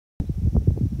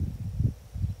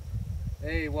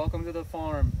Hey, welcome to the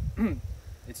farm.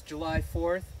 It's July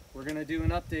 4th. We're gonna do an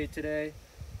update today.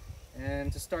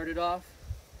 And to start it off,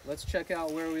 let's check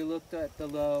out where we looked at the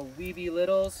weeby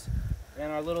littles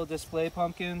and our little display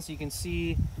pumpkins. You can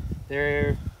see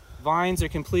their vines are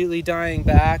completely dying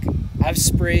back. I've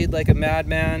sprayed like a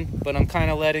madman, but I'm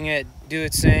kind of letting it do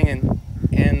its thing.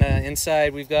 And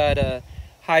inside we've got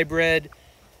hybrid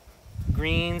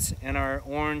greens and our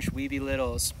orange weeby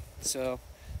littles. So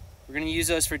we're going to use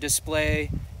those for display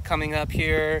coming up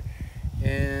here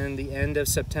in the end of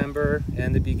September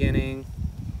and the beginning.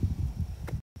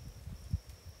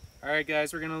 Alright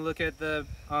guys, we're going to look at the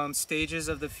stages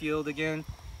of the field again.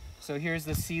 So here's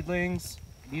the seedlings.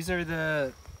 These are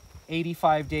the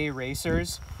 85-day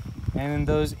racers, and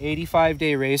those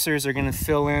 85-day racers are going to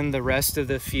fill in the rest of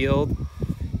the field.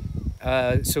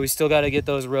 So we still got to get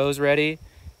those rows ready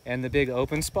and the big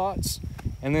open spots.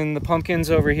 And then the pumpkins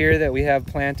over here that we have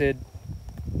planted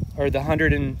are the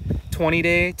 120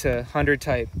 day to 100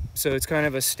 type. So it's kind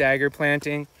of a stagger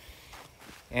planting.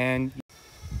 And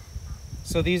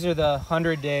so these are the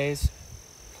 100 days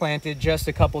planted just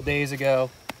a couple days ago.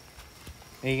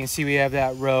 And you can see we have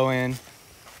that row in.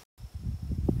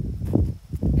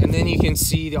 And then you can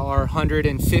see our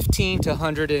 115 to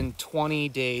 120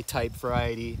 day type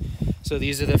variety. So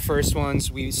these are the first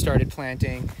ones we started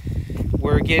planting.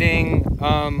 We're getting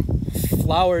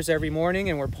flowers every morning,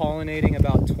 and we're pollinating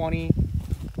about 20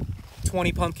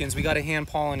 pumpkins. We got to hand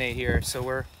pollinate here, so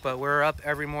we're up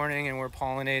every morning and we're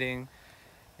pollinating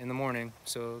in the morning.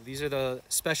 So these are the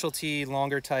specialty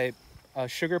longer type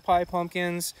sugar pie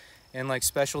pumpkins and like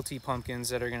specialty pumpkins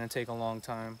that are going to take a long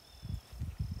time.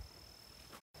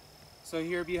 So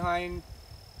here behind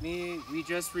me, we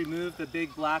just removed the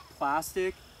big black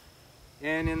plastic.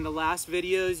 And in the last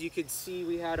videos, you could see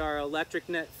we had our electric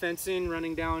net fencing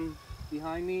running down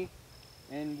behind me.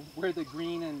 And where the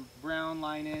green and brown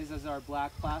line is our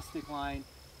black plastic line.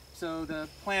 So the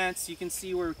plants, you can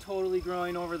see we're totally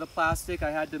growing over the plastic. I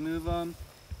had to move them.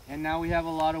 And now we have a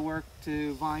lot of work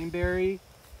to vine berry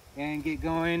and get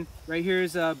going. Right here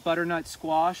is a butternut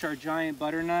squash, our giant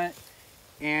butternut.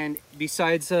 And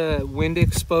besides wind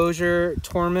exposure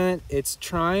torment, it's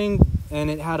trying, and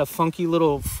it had a funky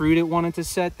little fruit it wanted to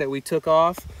set that we took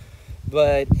off,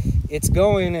 but it's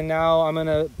going, and now I'm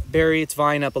gonna bury its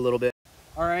vine up a little bit.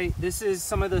 All right, this is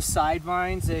some of the side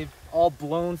vines. They've all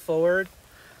blown forward.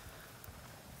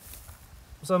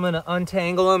 So I'm gonna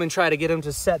untangle them and try to get them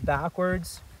to set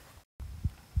backwards.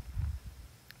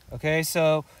 Okay,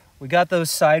 so we got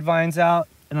those side vines out,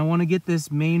 and I wanna get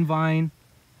this main vine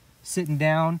sitting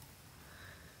down.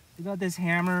 We got this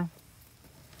hammer,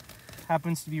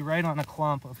 happens to be right on a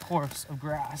clump, of course, of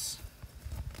grass.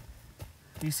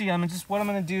 You see, what I'm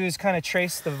gonna do is kind of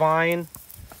trace the vine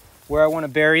where I want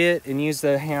to bury it and use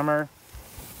the hammer.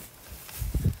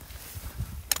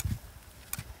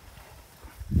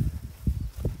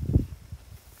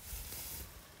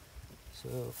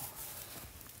 So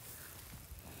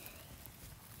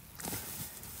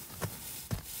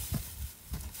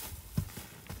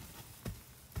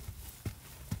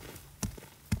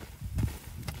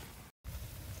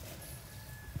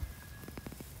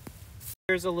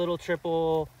here's a little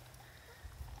triple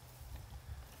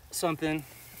something.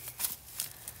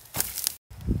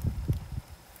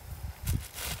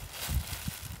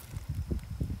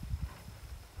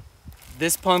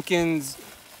 This pumpkin's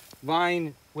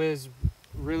vine was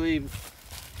really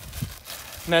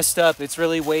messed up. It's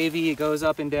really wavy, it goes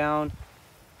up and down.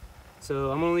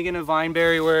 So I'm only gonna vine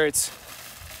bury where it's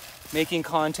making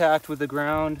contact with the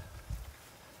ground.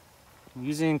 I'm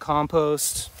using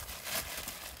compost.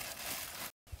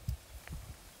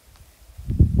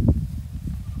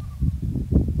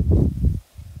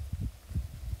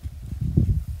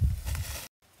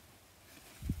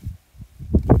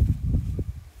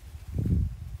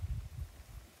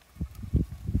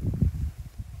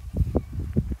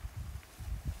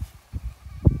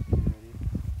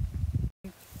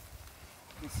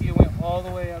 See, it went all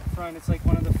the way up front. It's like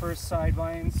one of the first side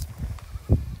vines.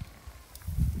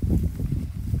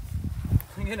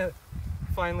 I'm gonna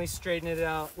finally straighten it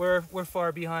out. We're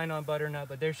far behind on butternut,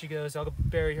 but there she goes. I'll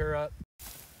bury her up.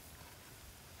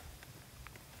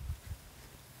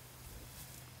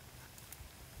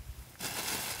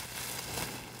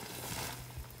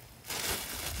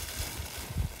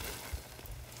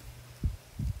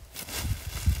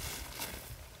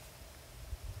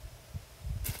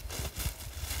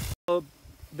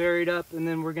 Buried up, and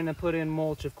then we're gonna put in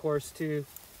mulch, of course, too.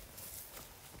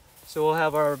 So we'll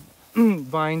have our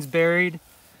vines buried,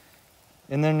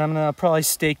 and then I'm gonna probably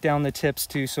stake down the tips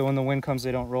too, so when the wind comes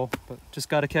they don't roll. But just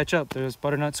gotta catch up. There's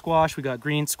butternut squash, we got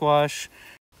green squash.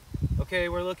 Okay,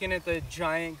 we're looking at the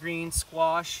giant green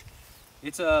squash.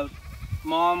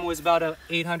 Mom was about a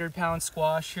 800-pound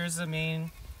squash. Here's the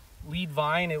main lead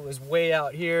vine. It was way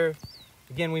out here.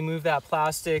 Again, we moved that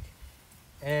plastic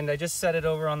and I just set it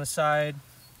over on the side.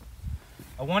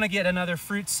 I want to get another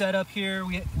fruit set up here.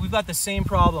 We've got the same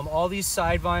problem. All these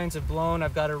side vines have blown.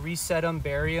 I've got to reset them,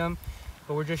 bury them,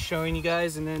 but we're just showing you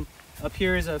guys. And then up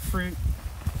here is a fruit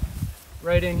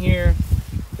right in here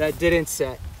that didn't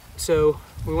set. So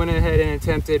we went ahead and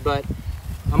attempted, but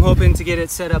I'm hoping to get it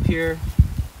set up here.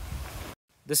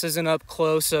 This is an up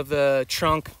close of the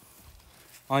trunk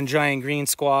on giant green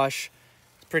squash.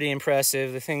 It's pretty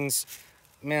impressive. The thing's,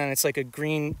 man, it's like a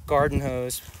green garden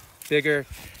hose, bigger,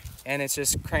 and it's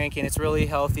just cranking. It's really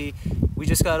healthy. We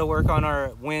just got to work on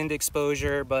our wind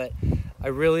exposure, but I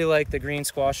really like the green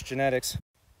squash genetics.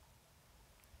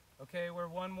 Okay, we're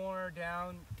one more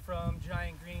down from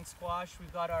giant green squash.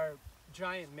 We've got our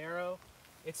giant marrow.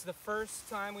 It's the first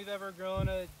time we've ever grown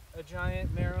a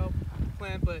giant marrow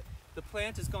plant, but the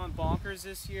plant has gone bonkers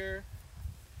this year.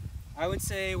 I would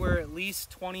say we're at least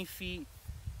 20 feet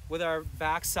with our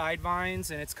back side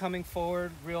vines, and it's coming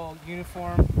forward real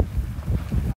uniform.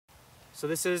 So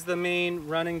this is the main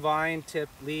running vine tip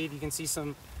lead. You can see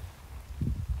some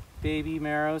baby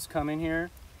marrows coming here.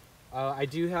 I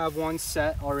do have one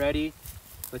set already,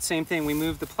 but same thing, we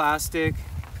moved the plastic.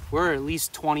 We're at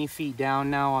least 20 feet down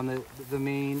now on the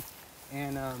main,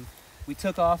 and we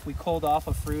culled off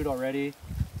a fruit already.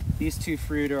 These two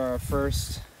fruit are our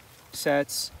first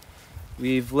sets.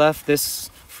 We've left this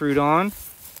fruit on,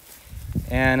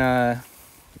 and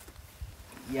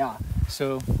yeah,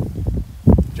 so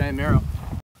giant marrow.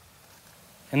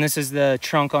 And this is the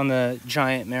trunk on the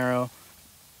giant marrow.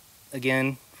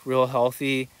 Again, real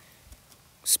healthy.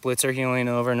 Splits are healing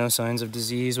over, no signs of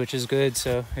disease, which is good.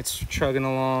 So it's chugging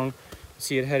along.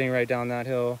 See it heading right down that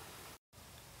hill.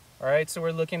 All right, so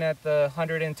we're looking at the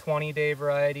 120-day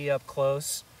variety up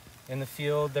close in the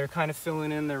field. They're kind of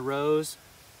filling in their rows.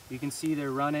 You can see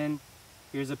they're running.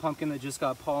 Here's a pumpkin that just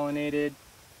got pollinated.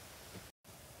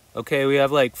 Okay, we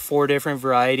have like 4 different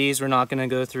varieties. We're not gonna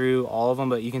go through all of them,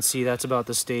 but you can see that's about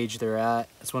the stage they're at.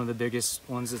 It's one of the biggest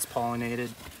ones that's pollinated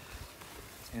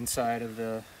inside of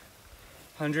the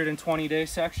 120-day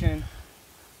section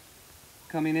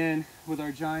coming in with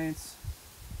our giants.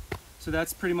 So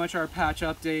that's pretty much our patch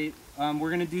update.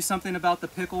 We're gonna do something about the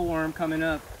pickle worm coming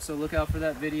up, so look out for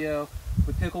that video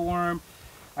with pickle worm.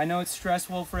 I know it's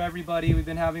stressful for everybody. We've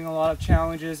been having a lot of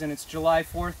challenges, and it's July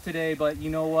 4th today, but you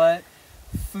know what?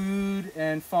 Food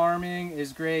and farming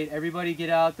is great. Everybody get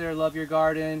out there, love your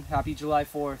garden. Happy July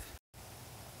 4th.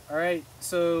 All right,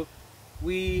 so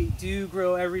we do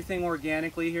grow everything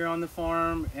organically here on the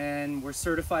farm, and we're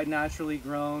certified naturally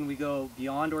grown. We go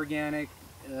beyond organic.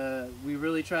 We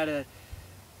really try to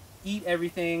eat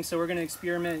everything, so we're gonna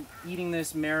experiment eating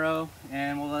this marrow,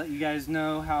 and we'll let you guys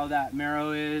know how that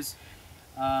marrow is.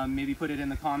 Maybe put it in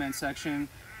the comment section.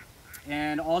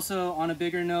 And also, on a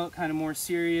bigger note, kind of more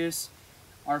serious,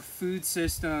 our food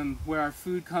system, where our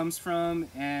food comes from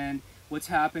and what's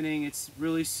happening, it's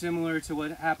really similar to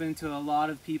what happened to a lot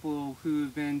of people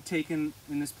who've been taken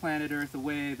in this planet Earth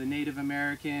away, the Native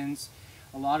Americans,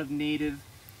 a lot of native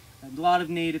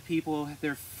people.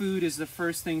 Their food is the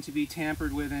first thing to be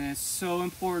tampered with, and it's so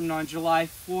important on July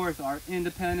 4th, our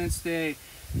Independence Day,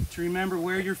 to remember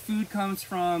where your food comes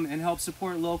from and help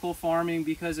support local farming,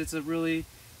 because it's a really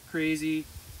crazy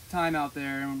time out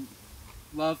there. And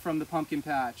love from the pumpkin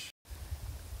patch.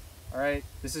 Alright,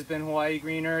 this has been Hawaii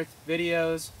Green Earth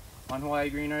videos on Hawaii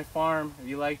Green Earth Farm. If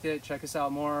you liked it, check us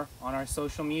out more on our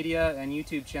social media and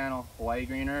YouTube channel, Hawaii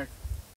Green Earth.